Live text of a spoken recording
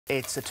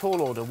It's a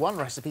tall order, one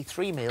recipe,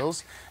 3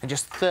 meals, and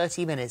just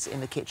 30 minutes in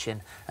the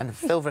kitchen. And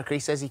Phil Vickery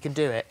says he can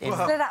do it in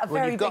a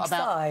very big about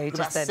side,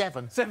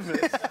 7. 7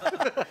 minutes.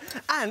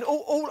 And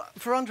all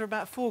for under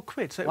about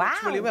 £4, so it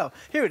works really well.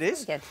 Here it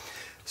is.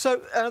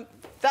 So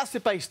that's the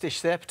base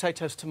dish there,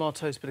 potatoes,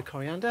 tomatoes, bit of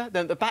coriander.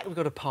 Then at the back we've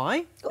got a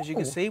pie, as you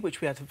can see, which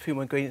we add a few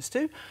more ingredients to.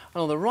 And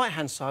on the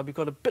right-hand side we've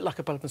got a bit like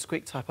a Bullard and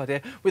Squeak type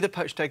idea with a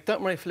poached egg.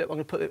 Don't worry, Philip, I'm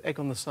going to put the egg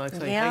on the side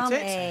so you hate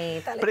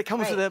it. But it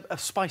comes with a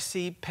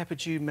spicy pepper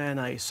dew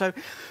mayonnaise. So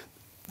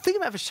the thing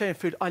about vegetarian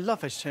food, I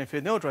love vegetarian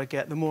food. The older I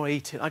get, the more I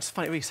eat it. I just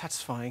find it really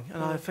satisfying.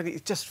 And I think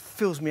it just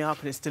fills me up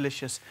and it's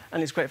delicious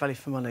and it's great value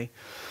for money.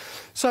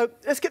 So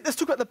let's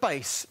talk about the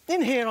base.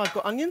 In here I've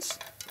got onions.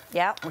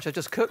 Yeah. Which I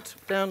just cooked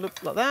down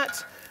like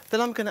that. Then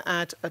I'm going to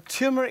add a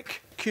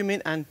turmeric,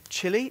 cumin and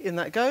chilli. In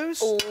that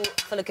goes. All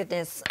full of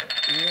goodness.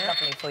 Yeah.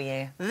 Lovely for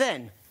you.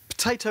 Then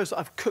potatoes that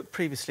I've cooked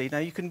previously. Now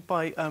you can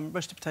buy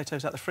roasted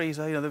potatoes out the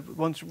freezer. You know, the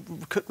ones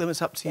cook them.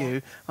 It's up to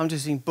you. I'm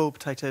just using boiled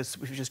potatoes,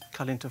 which we just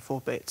cut into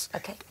 4 bits.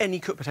 Okay. Any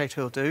cooked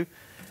potato will do.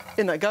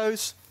 In that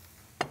goes.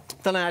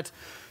 Then I add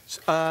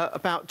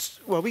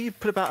we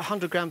put about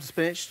 100 grams of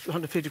spinach,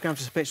 150 grams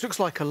of spinach. Looks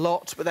like a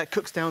lot, but that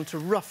cooks down to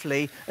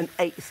roughly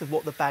 1/8 of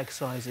what the bag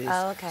size is.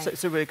 Oh, OK. So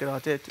it's a really good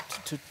idea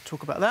to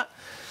talk about that.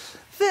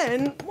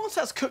 Then, once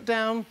that's cooked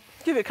down,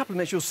 give it a couple of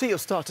minutes, you'll see it'll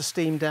start to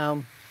steam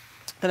down.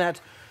 Then add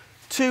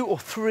 2 or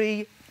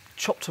 3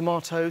 chopped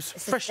tomatoes,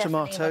 fresh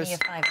tomatoes. This is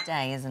definitely one of your 5 a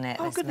day, isn't it?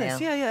 Oh,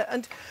 goodness, yeah.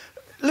 And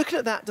looking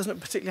at that doesn't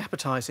look particularly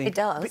appetising. It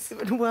does?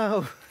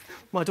 Well,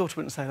 my daughter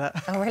wouldn't say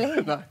that. Oh,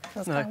 really?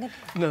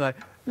 No.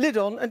 Lid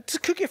on, and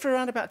just cook it for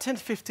around about 10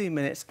 to 15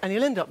 minutes, and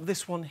you'll end up with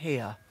this one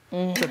here.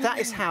 So that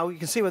is how you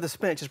can see where the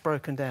spinach is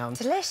broken down.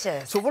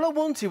 Delicious. So what I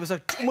wanted was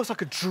almost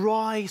like a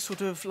dry,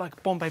 sort of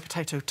like Bombay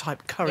potato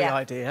type curry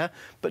idea,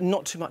 but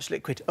not too much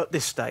liquid at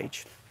this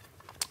stage.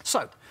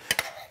 So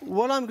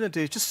what I'm going to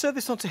do is just serve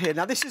this onto here.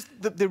 Now, this is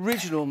the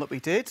original one that we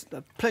did.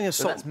 Plenty of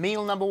salt. So that's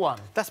meal number 1.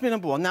 That's meal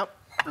number 1. Now,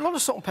 a lot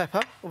of salt and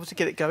pepper, obviously,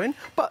 get it going.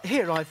 But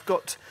here I've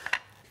got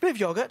a bit of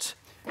yoghurt,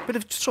 a bit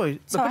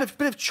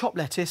of chopped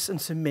lettuce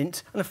and some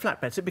mint and a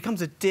flatbread. So it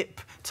becomes a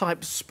dip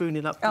type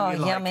spooning up. Oh,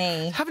 you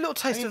yummy. Like. Have a little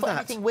taste of that.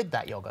 Anything with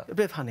that yoghurt? A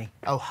bit of honey.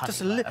 Oh, honey.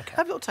 Just OK.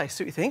 Have a little taste,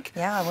 see what you think.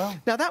 Yeah, I will.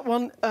 Now, that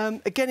one,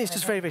 again, is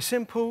just very, very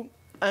simple.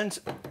 And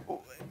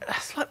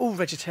it's like all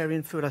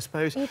vegetarian food, I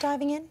suppose. Are you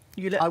diving in?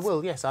 I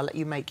will, yes. I'll let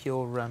you make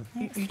your...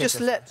 you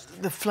just let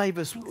the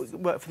flavours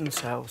work for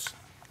themselves.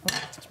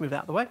 Let's move that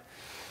out of the way.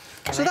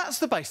 So that's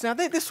the base. Now,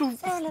 this will...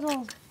 Is there a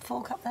little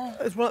fork up there?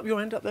 It's right up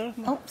your end up there.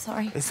 Oh,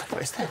 sorry. Is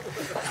there? Who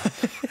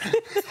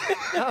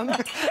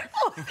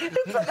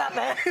put that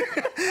there?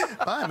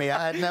 Blimey,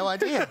 I had no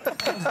idea.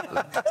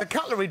 The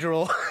cutlery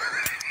drawer.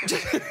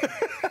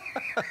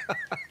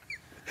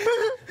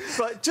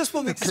 Right, just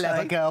one thing to say.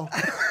 Clever girl.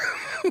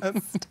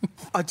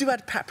 I do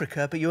add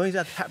paprika, but you only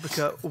add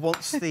paprika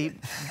once the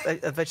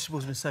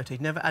vegetables have been sautéed.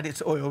 Never add it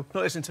to oil.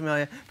 Not listen to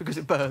me, because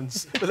it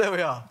burns. But there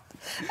we are.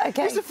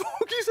 OK. Use a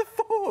fork, use a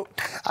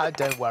fork.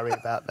 Don't worry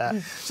about that.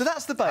 So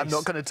that's the base. I'm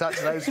not going to touch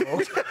those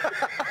forks.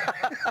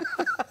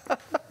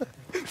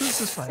 This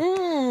is fine.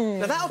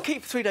 Now, that'll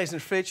keep for 3 days in the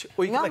fridge,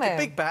 or you can make a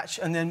big batch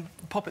and then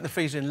pop it in the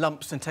freezer in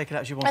lumps and take it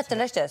out as you want. That's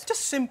delicious.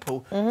 Just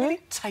simple, really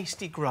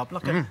tasty grub,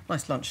 like a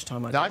nice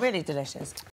lunchtime idea. Really delicious.